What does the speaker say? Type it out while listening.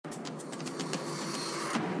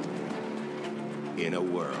In a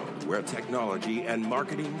world where technology and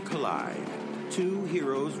marketing collide, two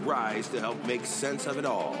heroes rise to help make sense of it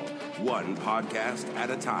all, one podcast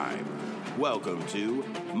at a time. Welcome to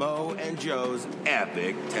Mo and Joe's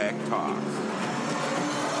Epic Tech Talks.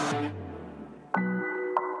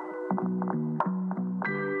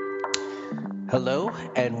 Hello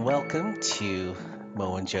and welcome to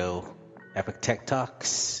Mo and Joe Epic Tech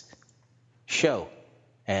Talks show.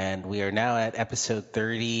 And we are now at episode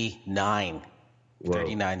 39. Whoa.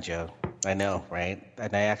 39, Joe. I know, right?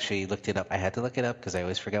 And I actually looked it up. I had to look it up because I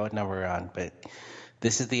always forget what number we're on. But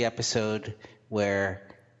this is the episode where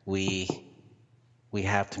we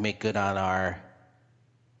have to make good on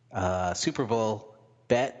our Super Bowl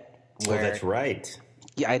bet. Oh, that's right.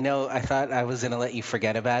 Yeah, I know. I thought I was going to let you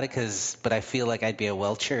forget about it, but I feel like I'd be a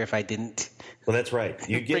welcher if I didn't. Well, that's right.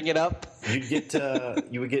 Bring it up.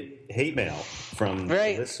 You would get hate mail from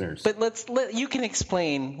listeners. But you can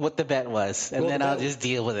explain what the bet was, and then I'll just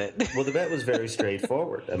deal with it. Well, the bet was very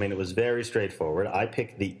straightforward. I mean, it was very straightforward. I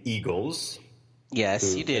picked the Eagles.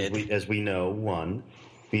 Yes, you did. As we know, won.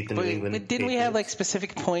 Beat the New England But didn't we have like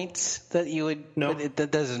specific points that you would? No,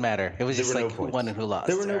 that doesn't matter. It was just like who won and who lost.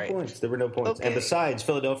 There were no points. There were no points. Okay. And besides,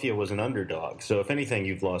 Philadelphia was an underdog. So if anything,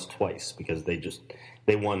 you've lost twice because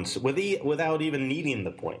they won without even needing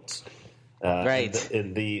the points. Right.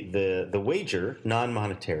 The wager,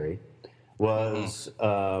 non-monetary, was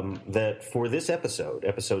that for this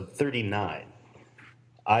episode 39,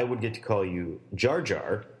 I would get to call you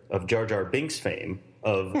JarJar of JarJar Binks fame,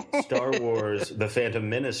 of Star Wars The Phantom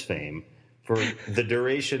Menace fame, for the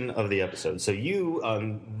duration of the episode. So you,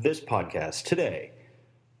 on this podcast today,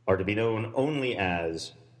 are to be known only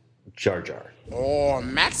as JarJar. Oh,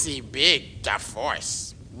 Maxie Big, the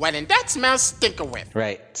Force. What in that smell stinker with?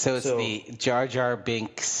 Right. So it's the JarJar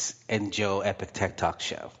Binks and Joe Epic Tech Talk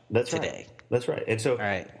show today. Right. That's right. And so, all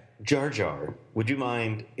right. JarJar, would you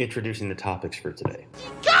mind introducing the topics for today?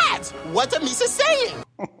 God, what am I saying?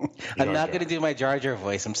 I'm not going to do my JarJar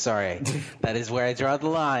voice. I'm sorry. That is where I draw the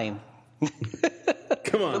line.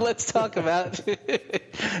 Come on. But let's talk about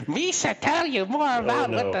me shall tell you more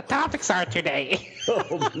about what the topics are today.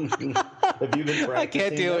 Have you been practicing? I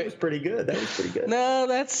can't do it. That was pretty good. No,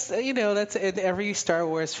 that's in every Star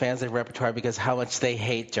Wars fan's repertoire because how much they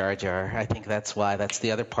hate Jar Jar. I think that's why. That's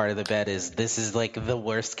the other part of the bet is this is like the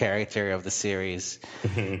worst character of the series,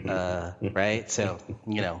 right? So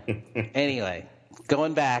anyway.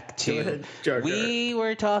 Going back to, we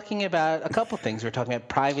were talking about a couple things. We're talking about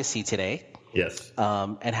privacy today. Yes.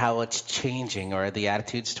 And how it's changing, or the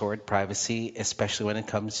attitudes toward privacy, especially when it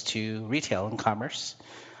comes to retail and commerce.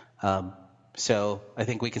 So I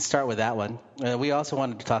think we can start with that one. We also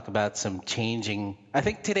wanted to talk about some changing. I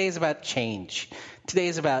think today is about change. Today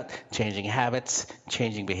is about changing habits,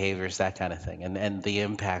 changing behaviors, that kind of thing, and the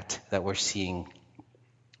impact that we're seeing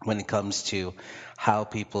when it comes to how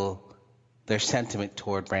people, their sentiment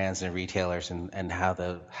toward brands and retailers, and how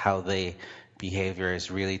the behavior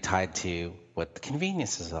is really tied to what the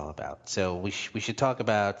convenience is all about. So we should talk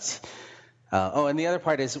about. And the other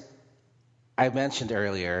part is, I mentioned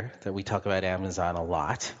earlier that we talk about Amazon a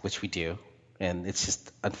lot, which we do, and it's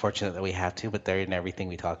just unfortunate that we have to, but they're in everything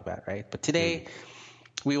we talk about, right? But today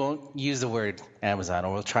we won't use the word Amazon,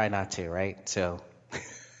 or we'll try not to, right? So.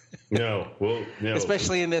 No.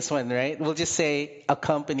 Especially in this one, right? We'll just say a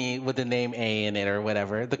company with the name A in it or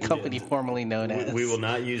whatever, the company formerly known as. We will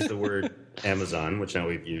not use the word Amazon, which now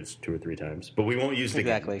we've used 2 or 3 times, but we won't use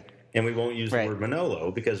exactly. And we won't use the word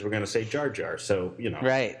Manolo because we're going to say Jar Jar. So,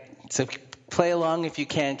 Right. So play along if you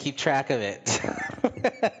can. Keep track of it.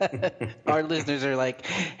 Our listeners are like,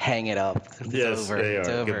 hang it up. It's over. They are. It's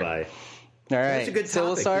over. Goodbye. All right. That's a good topic. So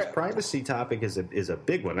we'll start. This privacy topic is a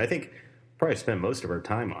big one. I think probably spend most of our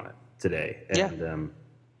time on it today, and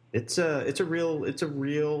it's a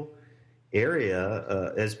real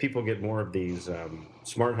area as people get more of these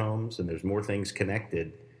smart homes and there's more things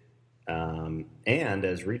connected, and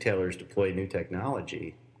as retailers deploy new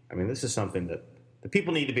technology. I mean, this is something that the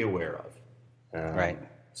people need to be aware of. Right.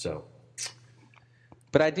 So,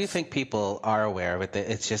 but I do think people are aware of it.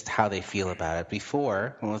 It's just how they feel about it.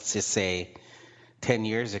 Before, let's just say 10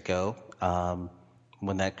 years ago,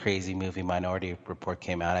 when that crazy movie Minority Report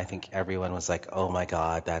came out, I think everyone was like, oh my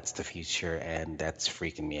God, that's the future, and that's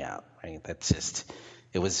freaking me out, right? That's just,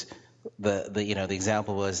 it was, the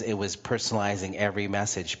example was, it was personalizing every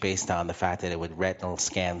message based on the fact that it would retinal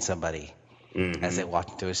scan somebody as they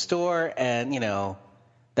walked into a store, and,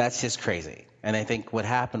 that's just crazy. And I think what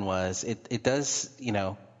happened was, it does,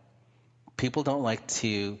 people don't like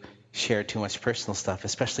to share too much personal stuff,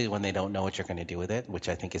 especially when they don't know what you're going to do with it, which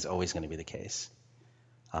I think is always going to be the case.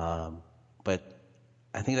 But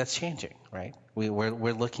I think that's changing, right?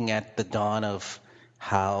 We're looking at the dawn of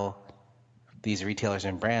how these retailers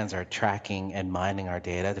and brands are tracking and mining our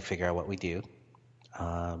data to figure out what we do.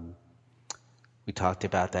 We talked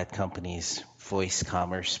about that company's voice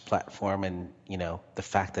commerce platform and, the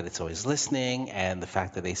fact that it's always listening and the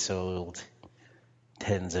fact that they sold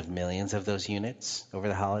tens of millions of those units over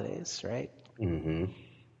the holidays, right? Mm-hmm.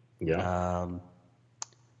 Yeah.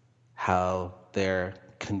 How their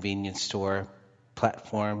convenience store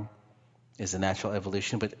platform is a natural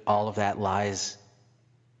evolution, but all of that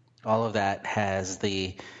has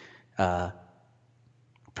the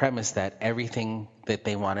premise that everything that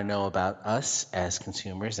they want to know about us as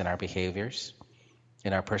consumers and our behaviors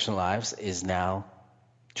in our personal lives is now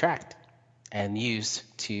tracked and used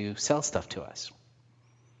to sell stuff to us.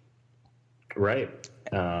 Right.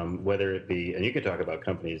 Whether it be, and you could talk about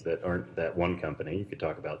companies that aren't that one company. You could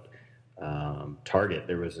talk about Target.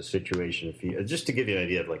 There was a situation, just to give you an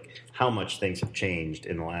idea of like how much things have changed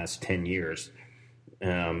in the last 10 years.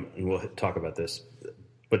 And we'll talk about this.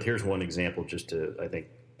 But here's one example just to, I think,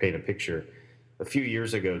 paint a picture. A few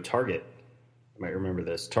years ago, Target, you might remember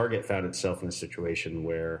this, Target found itself in a situation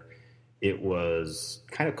where it was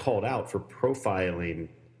kind of called out for profiling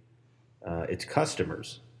its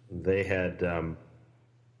customers. They had,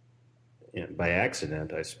 by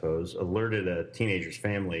accident, I suppose, alerted a teenager's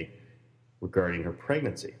family regarding her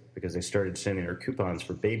pregnancy because they started sending her coupons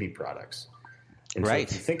for baby products. And right.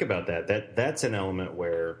 So if you think about that's an element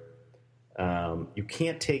where you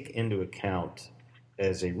can't take into account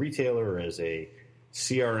as a retailer or as a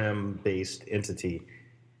CRM-based entity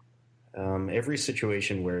every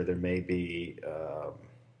situation where there may be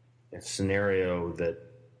a scenario that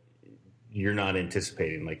you're not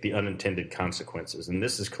anticipating, like the unintended consequences. And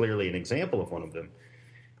this is clearly an example of one of them.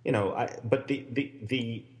 But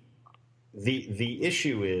the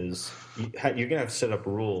issue is you're going to have to set up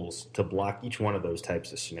rules to block each one of those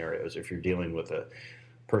types of scenarios if you're dealing with a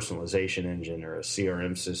personalization engine or a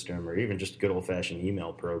CRM system or even just a good old-fashioned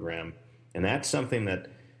email program. And that's something that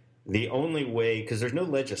the only way, because there's no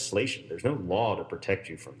legislation, there's no law to protect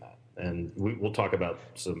you from that. And we'll talk about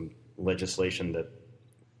some legislation that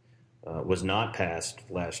was not passed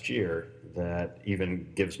last year that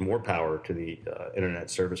even gives more power to the internet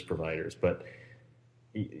service providers. But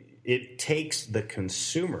it takes the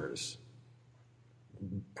consumers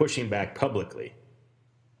pushing back publicly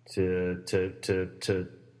to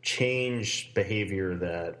change behavior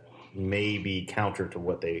that may be counter to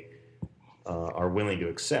what they are willing to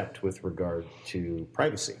accept with regard to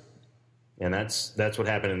privacy. And that's what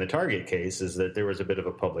happened in the Target case, is that there was a bit of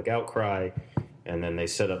a public outcry, and then they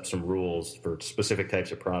set up some rules for specific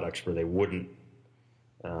types of products where they wouldn't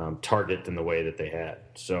target in the way that they had.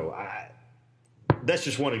 So that's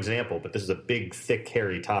just one example, but this is a big, thick,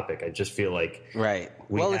 hairy topic. I just feel like right.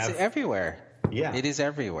 It's everywhere. Yeah, it is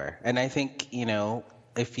everywhere. And I think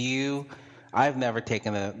I've never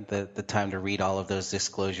taken the time to read all of those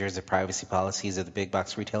disclosures, the privacy policies of the big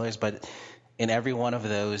box retailers, but in every one of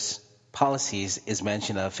those policies is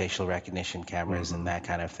mention of facial recognition cameras mm-hmm. and that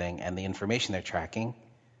kind of thing, and the information they're tracking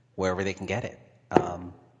wherever they can get it.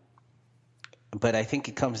 But I think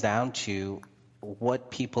it comes down to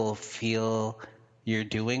what people feel you're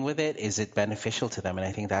doing with it. Is it beneficial to them? And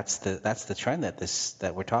I think that's the trend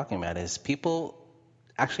that we're talking about, is people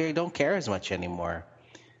actually don't care as much anymore.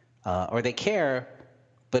 Or they care,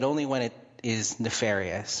 but only when it is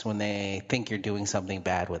nefarious, when they think you're doing something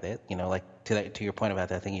bad with it. Like to your point about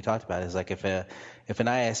that thing you talked about, is like if an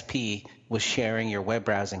ISP was sharing your web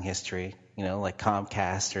browsing history, like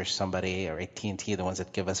Comcast or somebody or AT&T, the ones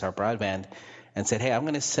that give us our broadband, and said, hey, I'm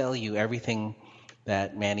going to sell you everything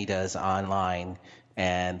that Manny does online,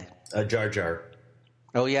 and JarJar.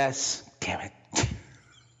 Oh yes, damn it.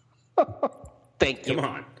 Thank you. Come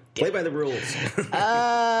on. Play by the rules.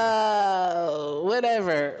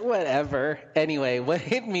 Whatever. Anyway, what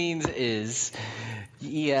it means is,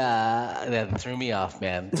 that threw me off,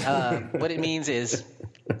 man. What it means is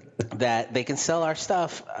that they can sell our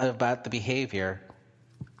stuff about the behavior,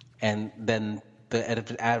 and then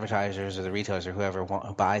the advertisers or the retailers or whoever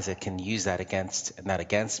buys it can use that not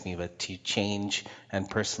against me, but to change and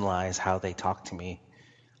personalize how they talk to me,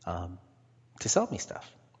 to sell me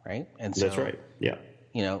stuff, right? And so, that's right. Yeah.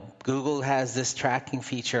 Google has this tracking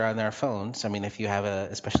feature on their phones. I mean, if you have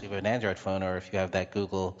especially if you have an Android phone, or if you have that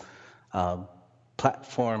Google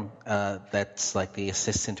platform that's like the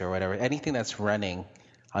assistant or whatever, anything that's running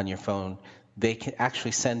on your phone, they can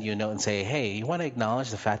actually send you a note and say, hey, you want to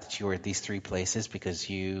acknowledge the fact that you were at these 3 places because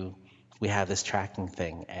we have this tracking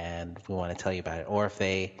thing and we want to tell you about it. Or if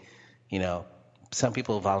they, some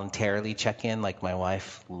people voluntarily check in. Like my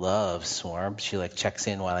wife loves Swarm. She like checks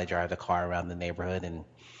in while I drive the car around the neighborhood, and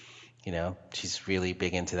she's really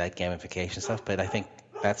big into that gamification stuff. But I think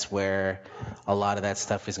that's where a lot of that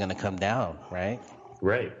stuff is going to come down, right?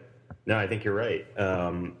 Right. No, I think you're right.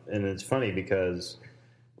 And it's funny because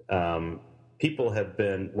people have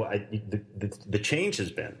been. Well, the change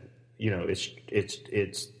has been.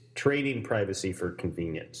 It's trading privacy for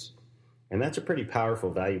convenience, and that's a pretty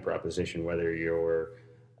powerful value proposition. Whether you're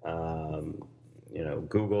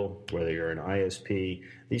Google, whether you're an ISP,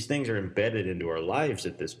 these things are embedded into our lives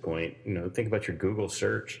at this point. Think about your Google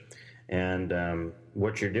search, and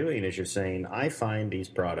what you're doing is you're saying, I find these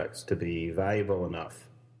products to be valuable enough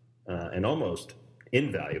and almost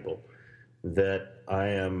invaluable that I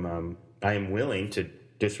am willing to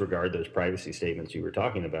disregard those privacy statements you were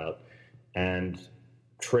talking about and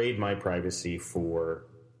trade my privacy for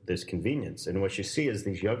this convenience. And what you see is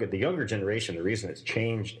the younger generation, the reason it's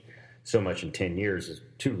changed so much in 10 years is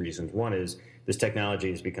two reasons. One is this technology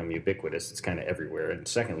has become ubiquitous. It's kind of everywhere. And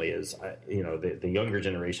secondly is, the younger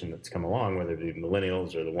generation that's come along, whether it be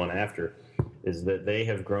millennials or the one after, is that they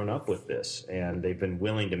have grown up with this and they've been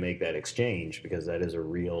willing to make that exchange because that is a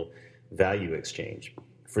real value exchange.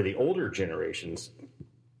 For the older generations,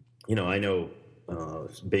 I know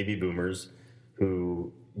baby boomers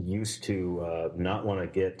who used to not want to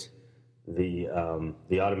get the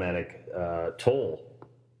automatic toll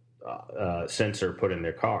sensor put in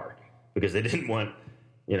their car because they didn't want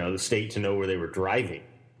the state to know where they were driving.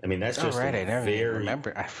 I mean, that's just right. I never even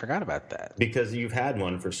remember. I forgot about that because you've had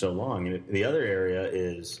one for so long. And the other area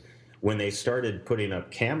is when they started putting up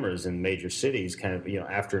cameras in major cities, kind of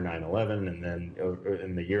after 9/11, and then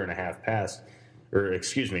in the year and a half past,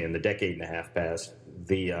 in the decade and a half past,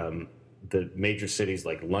 the major cities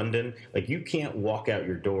like London, like you can't walk out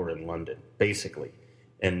your door in London basically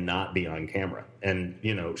and not be on camera. And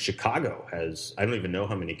Chicago has, I don't even know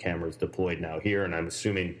how many cameras deployed now here, and I'm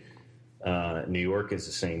assuming New York is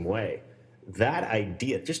the same way. That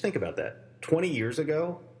idea, just think about that. 20 years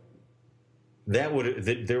ago, there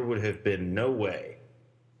would have been no way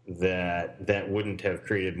that wouldn't have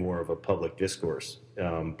created more of a public discourse.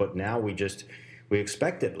 But now we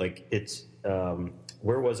expect it. Like it's,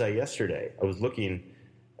 where was I yesterday? I was looking,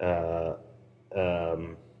 oh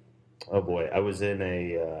boy, I was in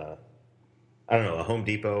a Home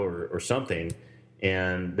Depot or something,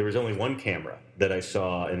 and there was only one camera that I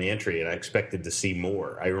saw in the entry, and I expected to see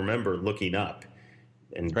more. I remember looking up,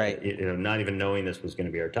 and not even knowing this was going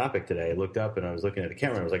to be our topic today. I looked up and I was looking at the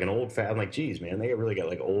camera. It was like an old I'm like, geez, man, they really got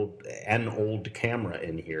like an old camera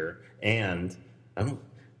in here, and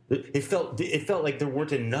it felt like there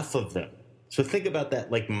weren't enough of them. So think about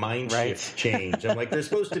that, like mind shift change. I'm like, there's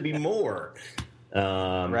supposed to be more.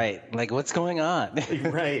 Like what's going on?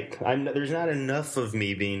 Right. There's not enough of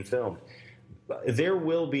me being filmed. There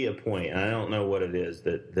will be a point, and I don't know what it is,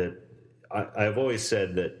 that I've always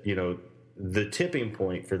said that, the tipping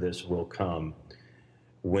point for this will come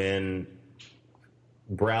when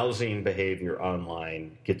browsing behavior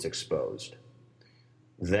online gets exposed.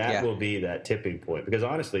 That will be that tipping point. Because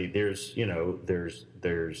honestly, there's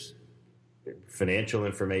financial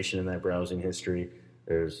information in that browsing history.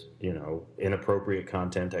 There's, inappropriate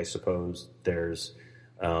content, I suppose. There's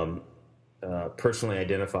personally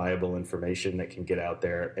identifiable information that can get out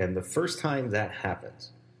there. And the first time that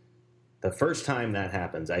happens,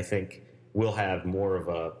 I think we'll have more of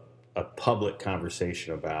a public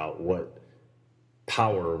conversation about what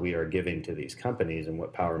power we are giving to these companies and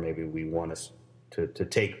what power maybe we want us to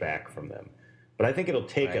take back from them. But I think it'll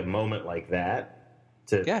take a moment like that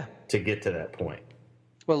to get to that point.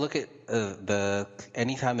 Well, look at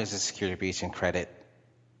anytime there's a security breach in credit,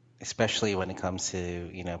 especially when it comes to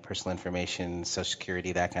personal information, Social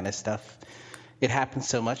Security, that kind of stuff. It happens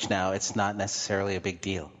so much now; it's not necessarily a big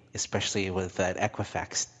deal, especially with that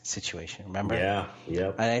Equifax situation. Remember? Yeah.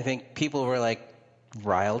 Yep. And I think people were like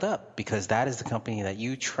riled up because that is the company that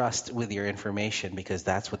you trust with your information, because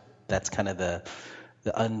that's kind of the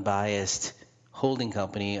unbiased holding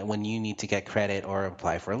company when you need to get credit or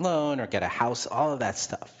apply for a loan or get a house, all of that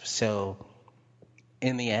stuff. So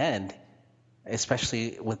in the end,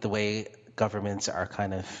 especially with the way governments are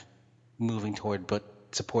kind of moving toward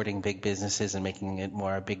supporting big businesses and making it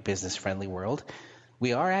more a big business friendly world,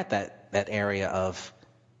 we are at that area of,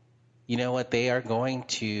 they are going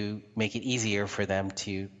to make it easier for them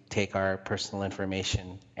to take our personal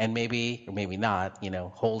information and maybe or maybe not,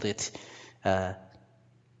 hold it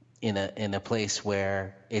in a place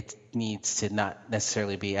where it needs to not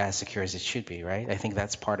necessarily be as secure as it should be, right? I think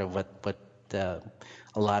that's part of what a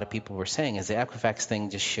lot of people were saying is the Equifax thing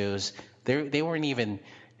just shows they weren't even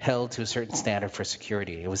held to a certain standard for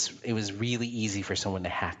security. It was really easy for someone to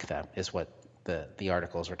hack them, is what the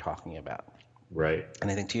articles were talking about. Right. And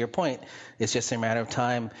I think to your point, it's just a matter of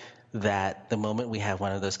time that the moment we have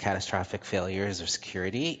one of those catastrophic failures of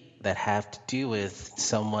security that have to do with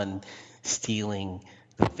someone stealing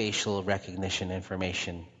the facial recognition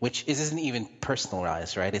information, which isn't even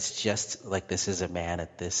personalized, right? It's just like, this is a man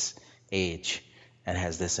at this age and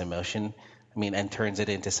has this emotion, and turns it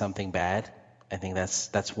into something bad. I think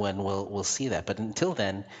that's when we'll see that. But until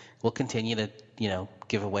then, we'll continue to,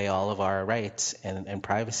 give away all of our rights and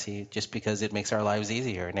privacy just because it makes our lives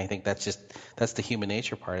easier. And I think that's the human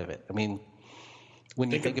nature part of it. When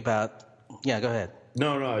you think about, go ahead.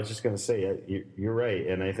 No, I was just going to say, you're right.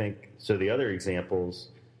 And I think, so the other examples,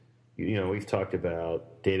 we've talked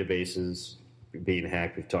about databases being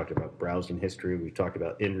hacked. We've talked about browsing history. We've talked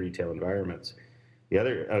about in retail environments.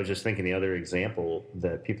 I was just thinking the other example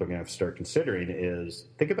that people are going to have to start considering is,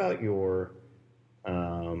 think about your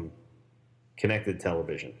connected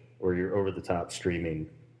television or your over-the-top streaming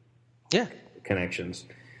connections.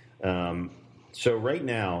 So right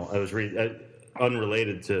now, I was reading,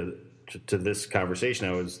 unrelated to this conversation,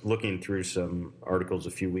 I was looking through some articles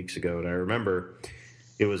a few weeks ago, and I remember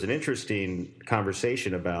it was an interesting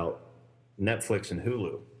conversation about Netflix and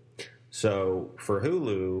Hulu. So for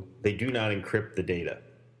Hulu, they do not encrypt the data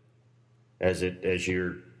as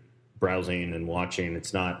you're browsing and watching.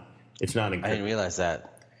 It's not encrypted. I didn't realize that.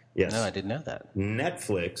 Yes. No, I didn't know that.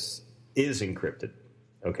 Netflix is encrypted.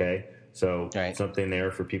 Okay? So something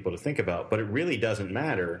there for people to think about. But it really doesn't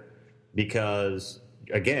matter because,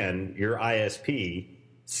 again, your ISP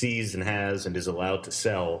sees and has and is allowed to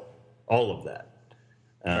sell all of that.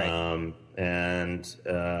 And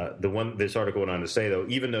this article went on to say, though,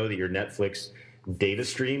 even though that your Netflix data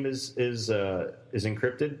stream is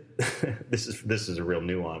encrypted, this is a real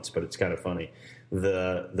nuance, but it's kind of funny.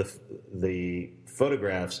 The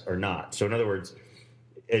photographs are not. So in other words,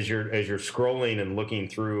 as you're scrolling and looking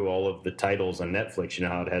through all of the titles on Netflix, you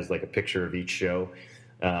know how it has like a picture of each show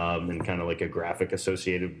and kind of like a graphic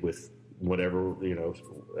associated with whatever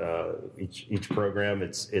each program.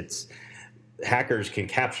 It's hackers can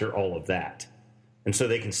capture all of that, and so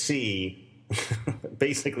they can see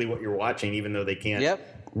basically what you're watching, even though they can't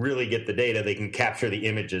really get the data. They can capture the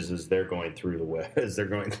images as they're going through the web, as they're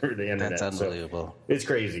going through the internet. That's unbelievable. So it's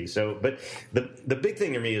crazy. So, but the big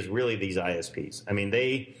thing to me is really these ISPs.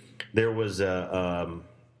 There was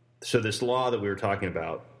so this law that we were talking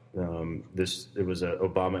about. It was an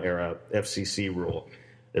Obama era FCC rule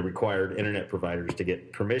that required internet providers to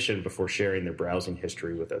get permission before sharing their browsing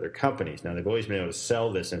history with other companies. Now, they've always been able to sell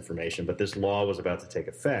this information, but this law was about to take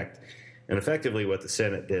effect. And effectively what the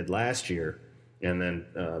Senate did last year, and then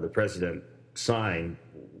the president signed,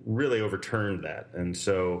 really overturned that. And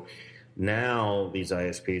so now these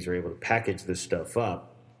ISPs are able to package this stuff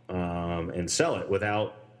up and sell it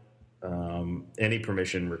without any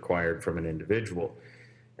permission required from an individual.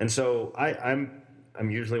 And so I'm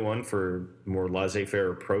usually one for more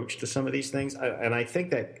laissez-faire approach to some of these things. And I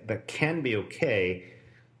think that can be okay.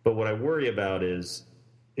 But what I worry about is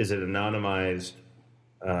it anonymized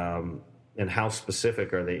and how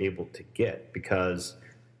specific are they able to get? Because,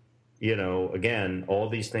 again, all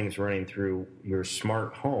these things running through your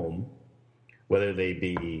smart home, whether they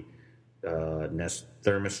be Nest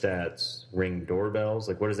thermostats, Ring doorbells,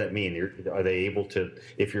 like what does that mean? Are they able to,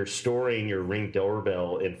 if you're storing your Ring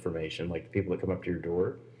doorbell information, like the people that come up to your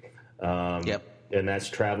door, and that's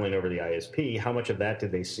traveling over the ISP, how much of that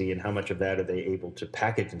did they see and how much of that are they able to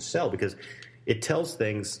package and sell? Because it tells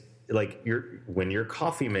things like when your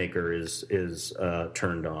coffee maker is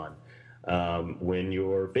turned on, when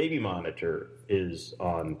your baby monitor is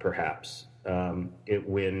on, perhaps,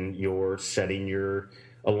 when you're setting your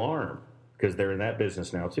alarm, because they're in that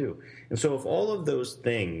business now too. And so if all of those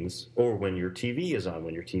things, or when your TV is on,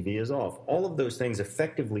 when your TV is off, all of those things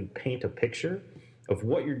effectively paint a picture of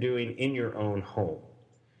what you're doing in your own home.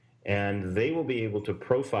 And they will be able to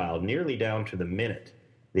profile nearly down to the minute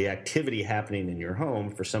the activity happening in your home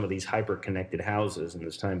for some of these hyper-connected houses. And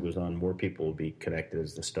as time goes on, more people will be connected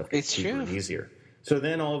as this stuff gets cheaper and easier. So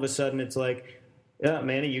then all of a sudden it's like, yeah,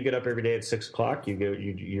 Manny, you get up every day at 6 o'clock.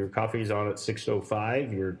 Your coffee's on at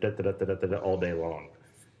 6:05. You're da-da-da-da-da-da all day long.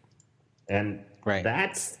 And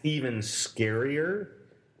that's even scarier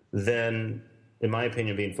than, in my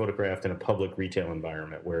opinion, being photographed in a public retail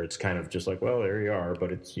environment where it's kind of just like, well, there you are,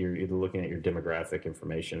 but you're either looking at your demographic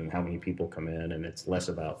information and how many people come in, and it's less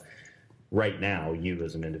about, right now, you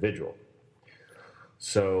as an individual.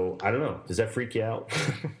 So, I don't know. Does that freak you out?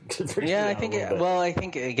 I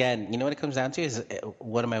think, again, what it comes down to is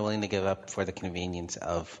what am I willing to give up for the convenience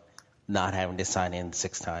of not having to sign in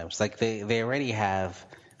 6 times. Like they already have.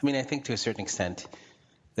 I mean, I think to a certain extent,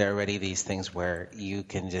 there are already these things where you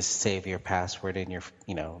can just save your password in your,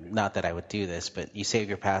 not that I would do this, but you save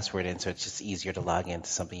your password in so it's just easier to log into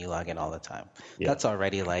something you log in all the time. Yeah. That's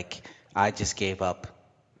already like, I just gave up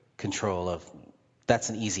control of, that's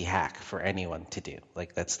an easy hack for anyone to do.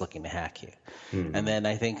 Like that's looking to hack you. Mm-hmm. And then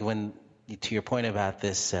I think to your point about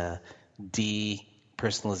this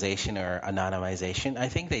depersonalization or anonymization, I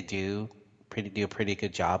think they do a pretty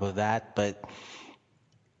good job of that, but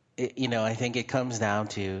I think it comes down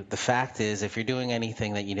to the fact is if you're doing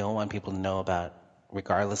anything that you don't want people to know about,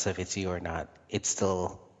 regardless if it's you or not, it's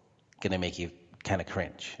still going to make you kind of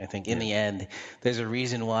cringe. I think in the end, there's a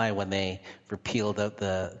reason why when they repealed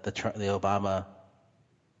the Obama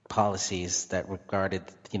policies that regarded,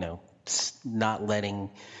 not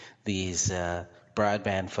letting these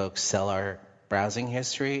broadband folks sell our browsing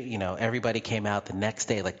history, everybody came out the next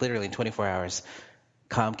day, like literally in 24 hours,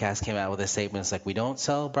 Comcast came out with a statement. It's like, we don't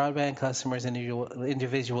sell broadband customers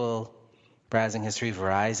individual browsing history.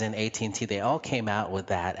 Verizon, AT&T, they all came out with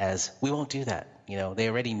that as, we won't do that. They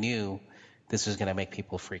already knew this was going to make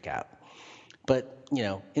people freak out. But,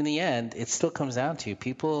 in the end, it still comes down to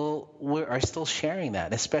people are still sharing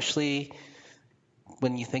that, especially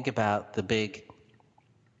when you think about the big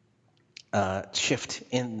shift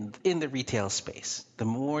in the retail space. The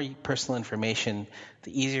more personal information,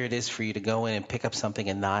 the easier it is for you to go in and pick up something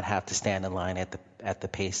and not have to stand in line at the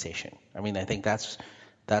pay station. I mean, I think that's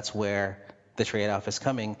where the trade-off is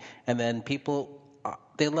coming. And then people,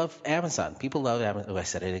 they love Amazon. People love Amazon. Oh, I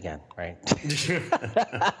said it again, right?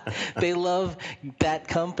 They love that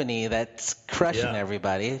company that's crushing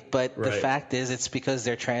everybody. But the fact is, it's because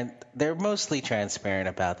they're mostly transparent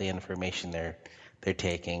about the information they're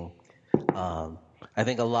taking. I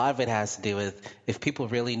think a lot of it has to do with if people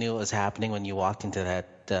really knew what was happening when you walked into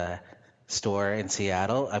that store in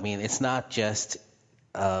Seattle. I mean, it's not just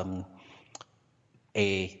a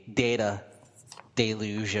data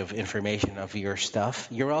deluge of information of your stuff.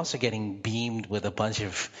 You're also getting beamed with a bunch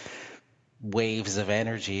of waves of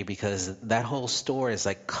energy because that whole store is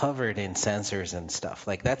like covered in sensors and stuff.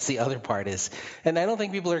 Like that's the other part is, and I don't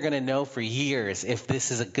think people are going to know for years if this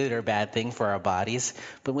is a good or bad thing for our bodies.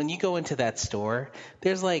 But when you go into that store,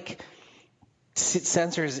 there's like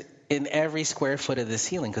sensors in every square foot of the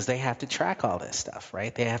ceiling because they have to track all this stuff,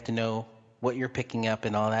 right? They have to know what you're picking up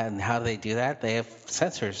and all that. And how do they do that? They have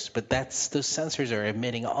sensors, but those sensors are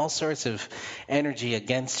emitting all sorts of energy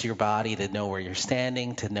against your body to know where you're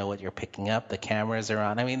standing, to know what you're picking up. The cameras are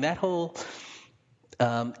on. I mean, that whole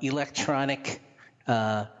electronic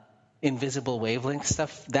invisible wavelength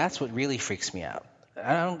stuff, that's what really freaks me out.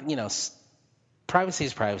 Privacy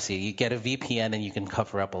is privacy. You get a VPN and you can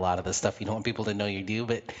cover up a lot of the stuff you don't want people to know you do,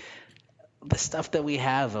 but the stuff that we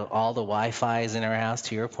have, all the Wi-Fi's in our house,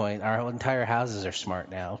 to your point, our entire houses are smart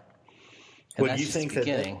now. And well, do you think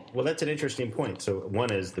well, that's an interesting point. So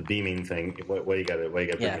one is the beaming thing. Why you got to bring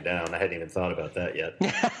it down? I hadn't even thought about that yet.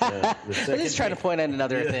 I'm just trying to point out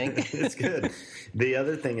another thing. It's good. The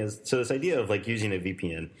other thing is, so this idea of like using a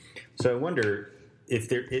VPN. So I wonder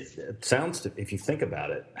if if you think about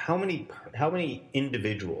it, how many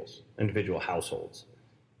individual households,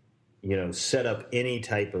 set up any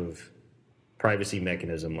type of privacy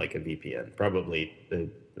mechanism like a VPN, probably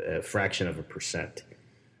a fraction of a percent.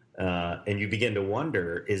 And you begin to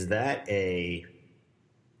wonder, is that it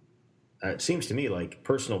seems to me like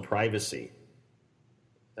personal privacy,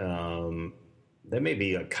 that may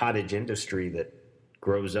be a cottage industry that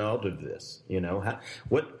grows out of this.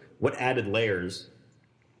 What added layers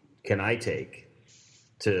can I take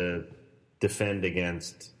to defend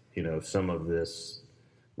against, some of this,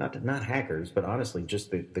 not hackers, but honestly,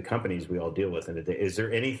 just the companies we all deal with in a day. Is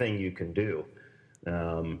there anything you can do?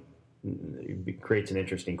 It creates an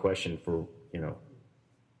interesting question for,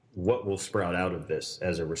 what will sprout out of this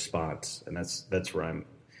as a response. And that's where I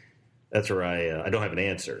don't have an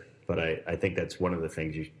answer, but I think that's one of the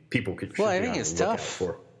things people should I think it's tough.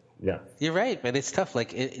 For. Yeah, you're right, but it's tough.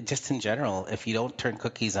 Like just in general, if you don't turn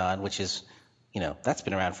cookies on, which is, that's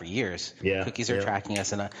been around for years. Yeah, cookies are tracking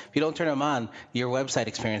us, and if you don't turn them on, your website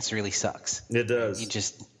experience really sucks. It does.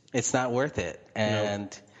 It's not worth it,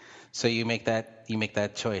 and so you make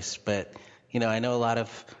that choice. But I know a lot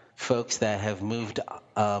of folks that have moved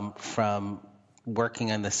from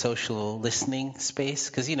working on the social listening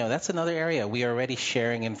space because that's another area. We are already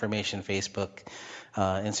sharing information, Facebook,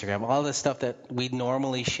 Instagram, all the stuff that we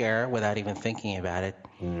normally share without even thinking about it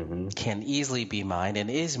can easily be mined and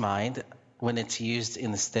is mined when it's used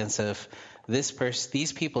in the sense of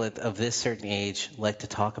these people of this certain age like to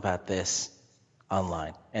talk about this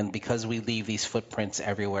online. And because we leave these footprints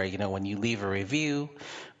everywhere, when you leave a review,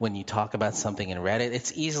 when you talk about something in Reddit,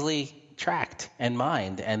 it's easily tracked and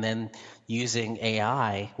mined. And then using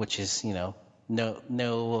AI, which is,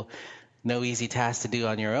 no easy task to do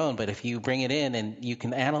on your own, but if you bring it in and you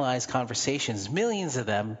can analyze conversations, millions of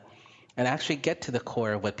them, and actually get to the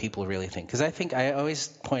core of what people really think. Because I always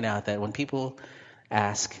point out that when people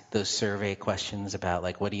ask those survey questions about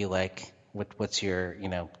like, what do you like? What's your,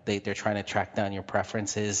 they're trying to track down your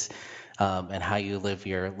preferences and how you live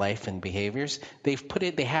your life and behaviors. They have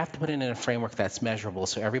to put it in a framework that's measurable.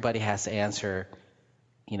 So everybody has to answer,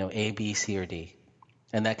 A, B, C, or D.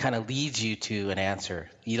 And that kind of leads you to an answer.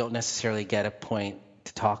 You don't necessarily get a point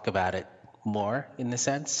to talk about it more in the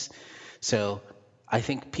sense. So I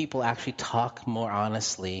think people actually talk more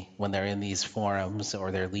honestly when they're in these forums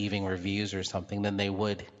or they're leaving reviews or something than they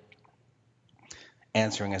would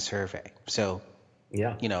answering a survey. So,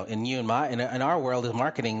 yeah, in our world of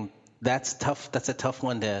marketing, that's tough. That's a tough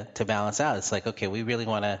one to balance out. It's like, okay, we really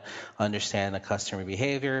want to understand the customer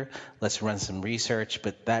behavior. Let's run some research,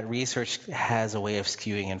 but that research has a way of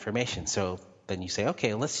skewing information. So then you say,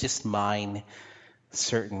 okay, let's just mine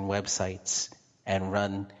certain websites and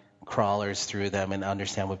run crawlers through them and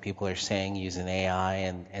understand what people are saying using AI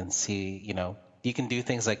and see, you can do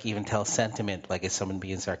things like even tell sentiment, like is someone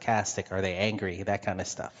being sarcastic, are they angry, that kind of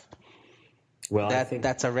stuff. Well,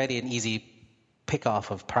 that's already an easy pick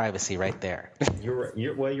off of privacy right there.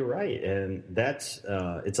 You're right, and that's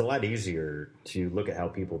it's a lot easier to look at how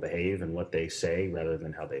people behave and what they say rather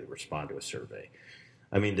than how they respond to a survey.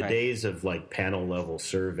 I mean, the days of like panel level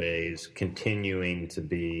surveys continuing to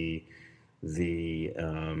be the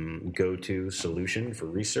go-to solution for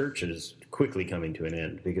research is quickly coming to an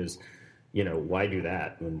end because, why do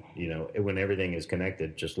that when everything is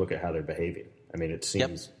connected? Just look at how they're behaving. I mean, it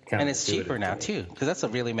seems counterintuitive. And it's cheaper now too, because that's a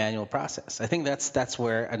really manual process. I think that's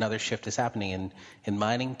where another shift is happening in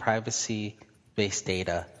mining privacy-based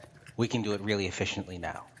data. We can do it really efficiently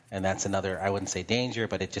now, and that's another, I wouldn't say danger,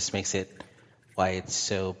 but it just makes it why it's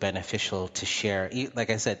so beneficial to share. Like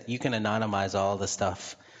I said, you can anonymize all the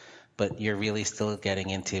stuff, but you're really still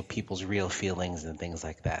getting into people's real feelings and things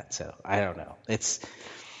like that. So I don't know. It's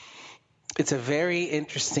a very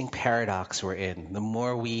interesting paradox we're in. The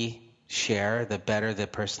more we share, the better the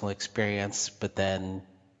personal experience, but then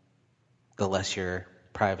the less your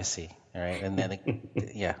privacy. All right. And then,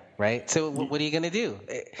 yeah. Right. So what are you going to do?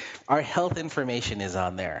 Our health information is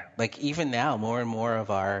on there. Like even now, more and more of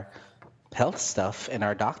our health stuff and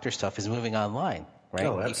our doctor stuff is moving online. Right.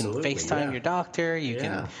 Oh, absolutely. You can FaceTime your doctor. You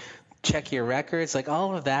can check your records. Like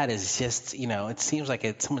all of that is just, it seems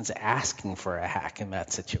like someone's asking for a hack in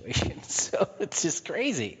that situation. So it's just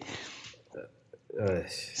crazy.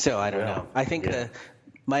 So I don't know. I think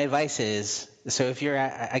my advice is, so if you're,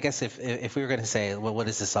 I guess if we were going to say, well, what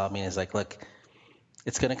does this all mean? Is like, look,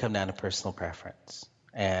 it's going to come down to personal preference.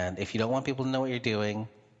 And if you don't want people to know what you're doing,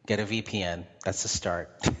 get a VPN. That's the start.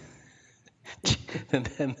 And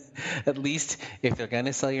then at least if they're going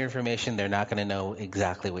to sell your information, they're not going to know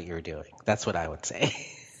exactly what you're doing. That's what I would say.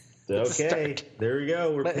 Okay, there we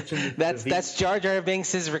go. We're pitching that's JarJar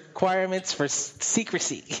Binks' requirements for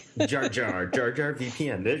secrecy. JarJar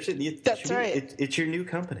VPN. That's right. It's your new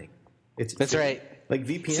company. That's right. Like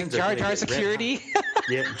VPNs. JarJar Security.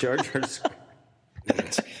 Yeah, JarJar.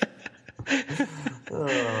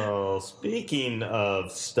 Oh, speaking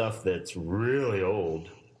of stuff that's really old.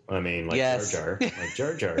 I mean, like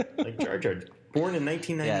JarJar, born in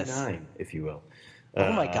 1999, if you will.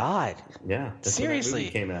 Oh my God! Yeah, that's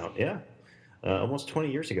seriously, when that movie came out. Yeah, almost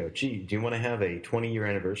 20 years ago. Gee, do you want to have a 20-year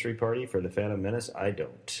anniversary party for The Phantom Menace? I do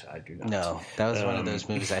not. No, that was one of those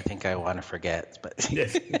movies I think I want to forget. But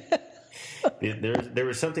there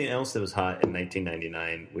was something else that was hot in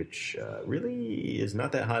 1999, which really is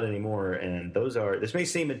not that hot anymore. And this may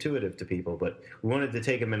seem intuitive to people, but we wanted to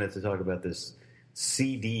take a minute to talk about this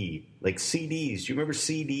CD, like CDs. Do you remember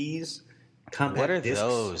CDs? What are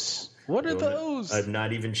those? What are those? I'm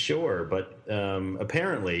not even sure, but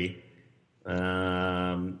apparently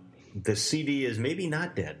the CD is maybe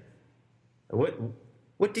not dead.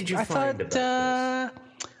 What did you find about this?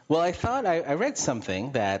 Well, I read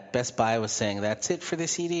something that Best Buy was saying that's it for the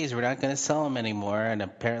CDs. We're not going to sell them anymore, and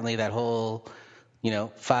apparently that whole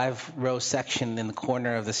 5-row section in the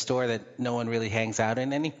corner of the store that no one really hangs out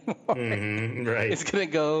in anymore. Mm-hmm, right. It's going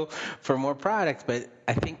to go for more product, but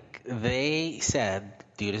I think they said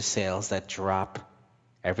due to sales that drop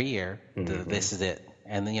every year, this is it.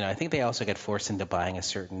 And then, I think they also get forced into buying a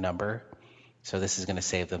certain number, so this is going to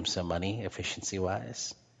save them some money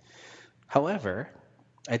efficiency-wise. However,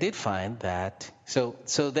 I did find that. So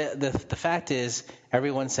the fact is,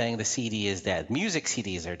 everyone's saying the CD is dead. Music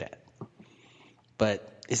CDs are dead.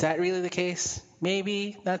 But is that really the case?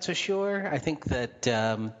 Maybe, not so sure. I think that,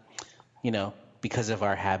 because of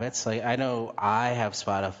our habits. Like, I know I have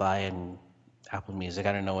Spotify and Apple Music.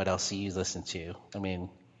 I don't know what else you listen to. I mean,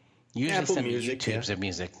 usually Apple send me Music, YouTubes of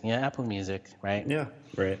music. Yeah, Apple Music, right? Yeah,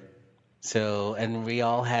 right. So, and we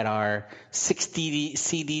all had our 60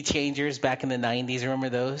 CD changers back in the 90s. Remember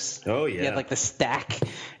those? Oh, yeah. You had like the stack,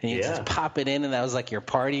 and you just pop it in, and that was like your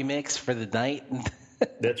party mix for the night.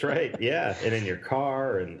 That's right. Yeah. And in your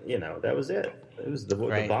car, and, that was it. It was the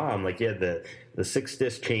bomb. Like, you had the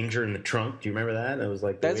 6-disc changer in the trunk. Do you remember that? It was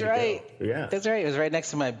like, that's right. Yeah. That's right. It was right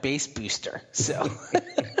next to my bass booster. So.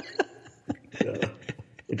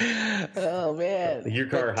 Oh man! Your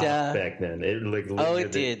car hopped back then.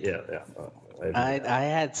 It did. Yeah. I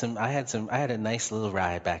had a nice little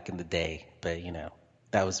ride back in the day, but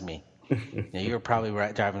that was me. You were probably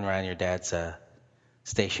driving around your dad's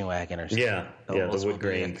station wagon or something. Yeah, the wood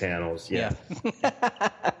grain panels. Yeah.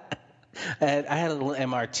 And I had a little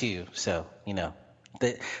MR2, so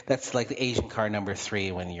that's like the Asian car number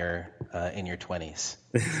 3 when you're in your 20s.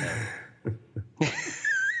 So.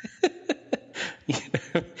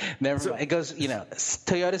 Never mind. It goes,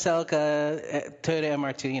 Toyota Celica, Toyota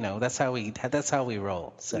MR2. That's how we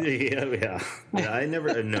roll. So. Yeah. I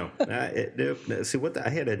never no. See I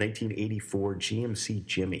had a 1984 GMC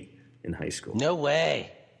Jimmy in high school. No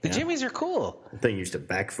way. The Jimmys are cool. The thing used to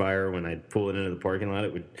backfire when I'd pull it into the parking lot.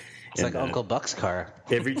 It's like Uncle Buck's car.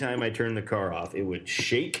 Every time I turned the car off, it would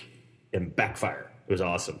shake and backfire. It was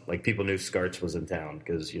awesome. Like, people knew Scarts was in town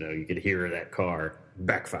because, you could hear that car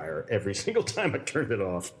backfire every single time I turned it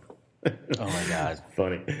off. Oh, my God.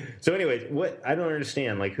 Funny. So anyways, what I don't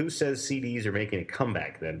understand, like, who says CDs are making a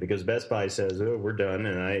comeback then? Because Best Buy says, oh, we're done,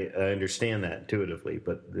 and I understand that intuitively.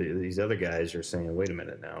 But these other guys are saying, wait a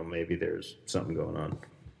minute now, maybe there's something going on.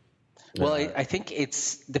 Well, I think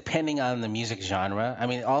it's depending on the music genre.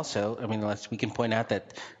 We can point out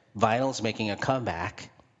that vinyl's making a comeback,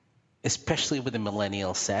 especially with the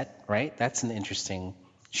millennial set, right? That's an interesting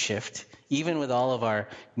shift. Even with all of our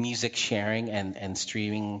music sharing and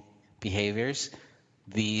streaming behaviors,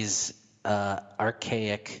 these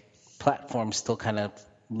archaic platforms still kind of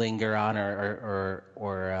linger on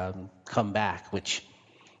or come back, which,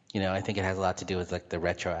 I think it has a lot to do with like the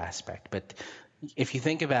retro aspect. But if you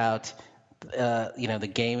think about,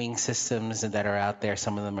 the gaming systems that are out there,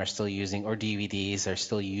 some of them are still using, or DVDs are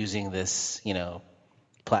still using this,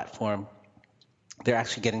 platform. They're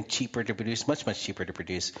actually getting cheaper to produce, much, much cheaper to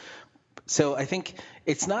produce. So I think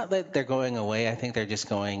it's not that they're going away. I think they're just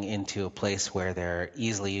going into a place where they're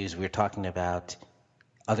easily used. We're talking about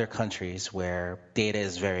other countries where data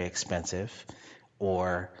is very expensive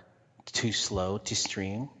or too slow to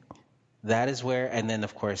stream. That is where, and then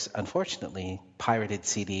of course, unfortunately, pirated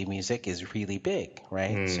CD music is really big,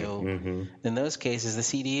 right? In those cases, the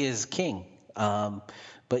CD is king.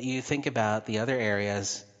 But you think about the other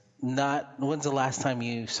areas. When's the last time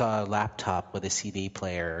you saw a laptop with a CD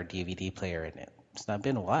player or DVD player in it? It's not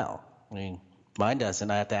been a while. I mean, mine doesn't.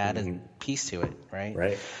 I have to add a piece to it, right?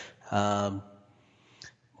 Right.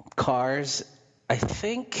 Cars. I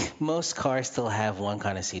think most cars still have one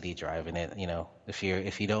kind of CD drive in it. If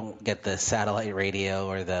you don't get the satellite radio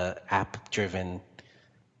or the app-driven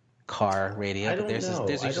car radio, but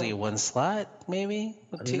there's usually one slot, maybe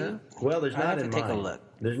two. Well, there's not in mine. Take a look.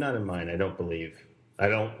 There's not in mine. I don't believe. I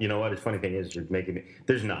don't. You know what? The funny thing is, you're making me.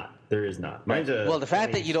 There's not. There is not. Mine's well, the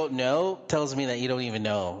fact that you don't know tells me that you don't even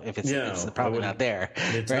know if it's probably not there.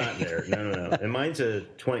 It's right? not there. No. And mine's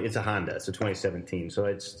It's a Honda. It's a 2017. So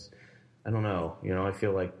it's. I don't know. I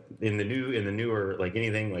feel like in the newer, like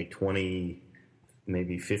anything like 20,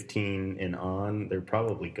 maybe 15 and on, they're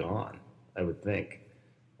probably gone. I would think.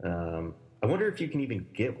 I wonder if you can even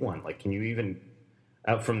get one. Like, can you even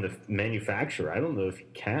out from the manufacturer? I don't know if you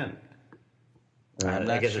can. I'm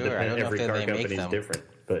not I guess sure. It depends. I don't know Every if car they make company is them. different,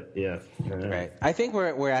 but yeah. Right. I think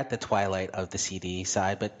we're at the twilight of the CD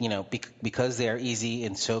side, but because they are easy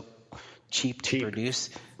and so cheap to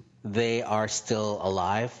produce, they are still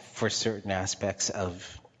alive for certain aspects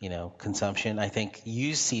of consumption. I think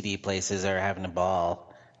used CD places are having a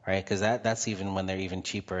ball, right? Because that's even when they're even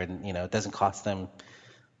cheaper, and it doesn't cost them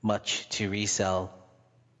much to resell.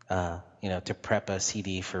 To prep a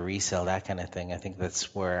CD for resale, that kind of thing. I think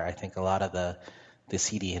that's where I think a lot of the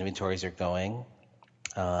CD inventories are going.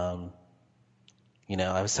 I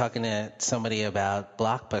was talking to somebody about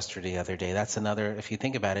Blockbuster the other day. That's another, if you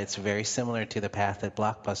think about it, it's very similar to the path that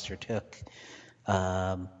Blockbuster took.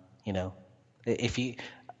 If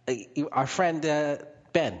our friend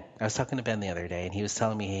Ben. I was talking to Ben the other day, and he was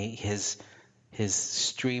telling me his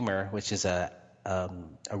streamer, which is a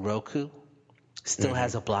Roku, still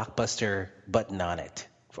has a Blockbuster button on it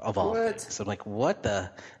of all things. So I'm like, what the?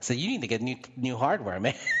 So you need to get new hardware,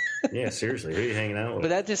 man. Yeah, seriously, who are you hanging out with? But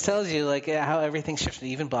that just tells you like how everything shifted.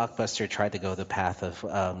 Even Blockbuster tried to go the path of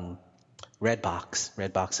Redbox.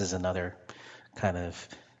 Redbox is another kind of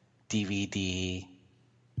DVD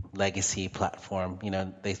legacy platform. You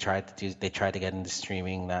know, they tried to get into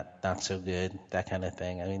streaming, not so good, that kind of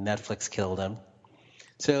thing. I mean, Netflix killed them.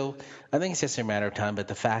 So I think it's just a matter of time. But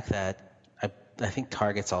the fact that I think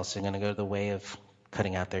Target's also going to go the way of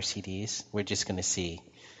cutting out their CDs. We're just going to see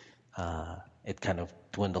it kind of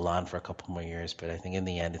dwindle on for a couple more years. But I think in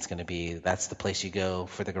the end, it's going to be that's the place you go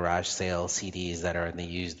for the garage sale CDs that are in the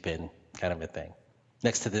used bin kind of a thing,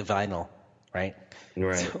 next to the vinyl, right?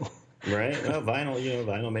 Right. So, right. Well,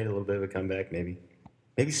 vinyl made a little bit of a comeback. Maybe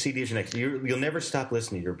CDs are next. You'll never stop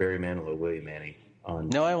listening to your Barry Manilow, will you, Manny?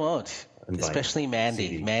 No, I won't. Especially Mandy.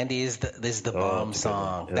 CD. Mandy is the bomb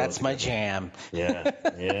song. That's my jam. Yeah,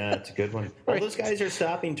 it's a good one. All those guys are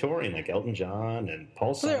stopping touring, like Elton John and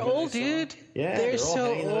Paul Simon. They're old, dude. Yeah, they're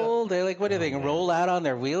so old. They're like, what are they? Roll out on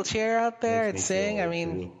their wheelchair out there and sing? I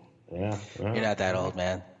mean, yeah, well, you're not that old,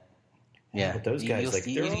 man. Yeah, but those guys,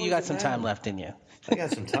 you got some time left in you. I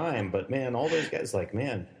got some time, but man, all those guys,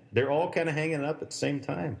 they're all kind of hanging up at the same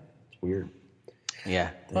time. It's weird.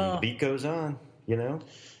 Yeah, the beat goes on, you know.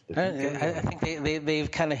 I think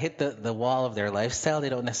they've kind of hit the wall of their lifestyle. They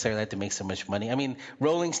don't necessarily have to make so much money. I mean,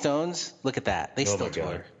 Rolling Stones, look at that. They still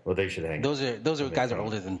tour. Well, they should hang. Those are guys are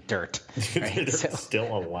older than dirt. Right? They're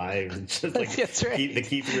still alive. It's just like that's right. the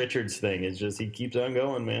Keith Richards thing. It's just he keeps on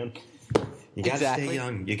going, man. You got to stay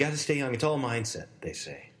young. You got to stay young. It's all mindset, they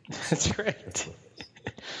say. That's right.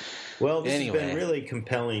 Well, this has been really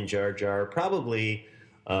compelling, Jar Jar. Probably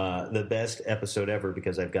the best episode ever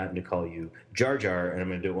because I've gotten to call you Jar Jar, and I'm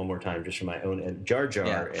going to do it one more time just for my own. And Jar Jar.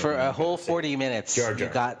 Yeah, for a whole 40 minutes. Jar Jar.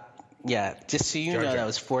 You got, just so you know, that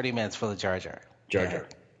was 40 minutes full of Jar Jar. Jar Jar.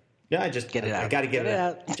 Yeah, I get it out. I got to get it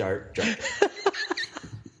out. Jar Jar.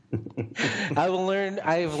 I've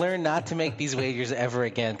learned not to make these wagers ever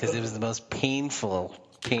again because it was the most painful.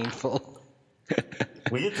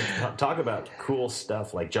 We get to talk about cool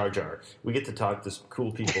stuff like Jar Jar. We get to talk to some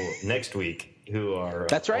cool people next week who are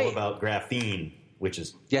all about graphene, which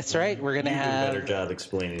is that's right. We're going to have a better job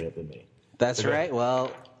explaining it than me. That's right.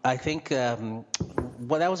 Well, I think that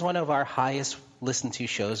was one of our highest listened to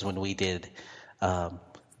shows when we did kind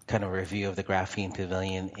of a review of the Graphene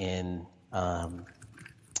Pavilion in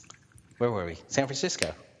where were we? San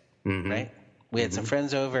Francisco, right? We had some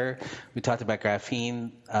friends over. We talked about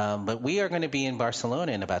graphene, but we are going to be in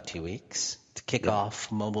Barcelona in about 2 weeks to kick off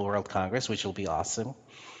Mobile World Congress, which will be awesome.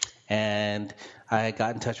 And I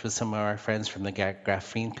got in touch with some of our friends from the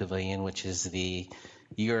Graphene Pavilion, which is the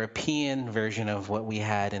European version of what we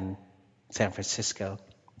had in San Francisco.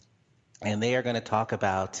 And they are going to talk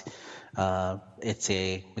about it's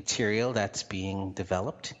a material that's being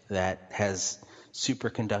developed that has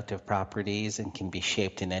superconductive properties and can be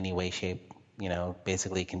shaped in any way, shape. You know,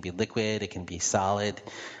 basically it can be liquid, it can be solid.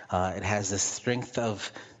 It has the strength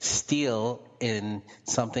of steel in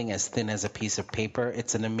something as thin as a piece of paper.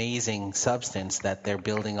 It's an amazing substance that they're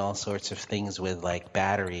building all sorts of things with, like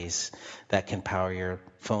batteries that can power your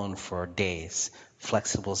phone for days,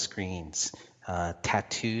 flexible screens,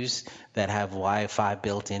 tattoos that have Wi-Fi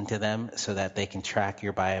built into them so that they can track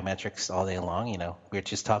your biometrics all day long. You know, we're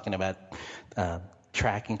just talking about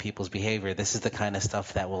tracking people's behavior. This is the kind of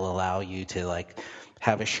stuff that will allow you to like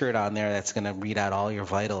have a shirt on there that's going to read out all your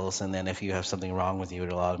vitals, and then if you have something wrong with you,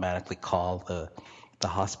 it'll automatically call the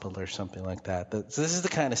hospital or something like that. So this is the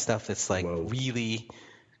kind of stuff that's like really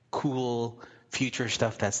cool future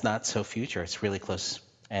stuff that's not so future. It's really close,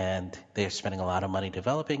 and they're spending a lot of money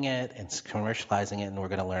developing it and commercializing it, and we're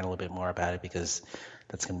going to learn a little bit more about it because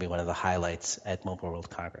that's going to be one of the highlights at Mobile World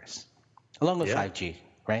Congress, along with 5G,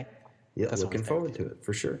 right? Yeah, looking forward to it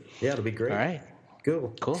for sure. Yeah, it'll be great. All right.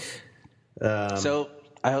 Cool. So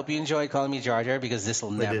I hope you enjoyed calling me Jar Jar because this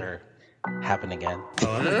will never happen again. Come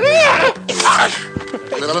on,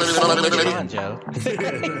 Joe.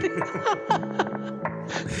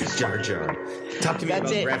 Jar Jar. Talk to me about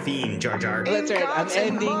graphene, Jar Jar. That's right. I'm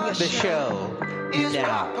ending the show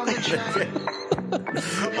now. All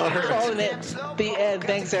right. Calling it the end.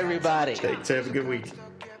 Thanks, everybody. Thanks. Have a good week.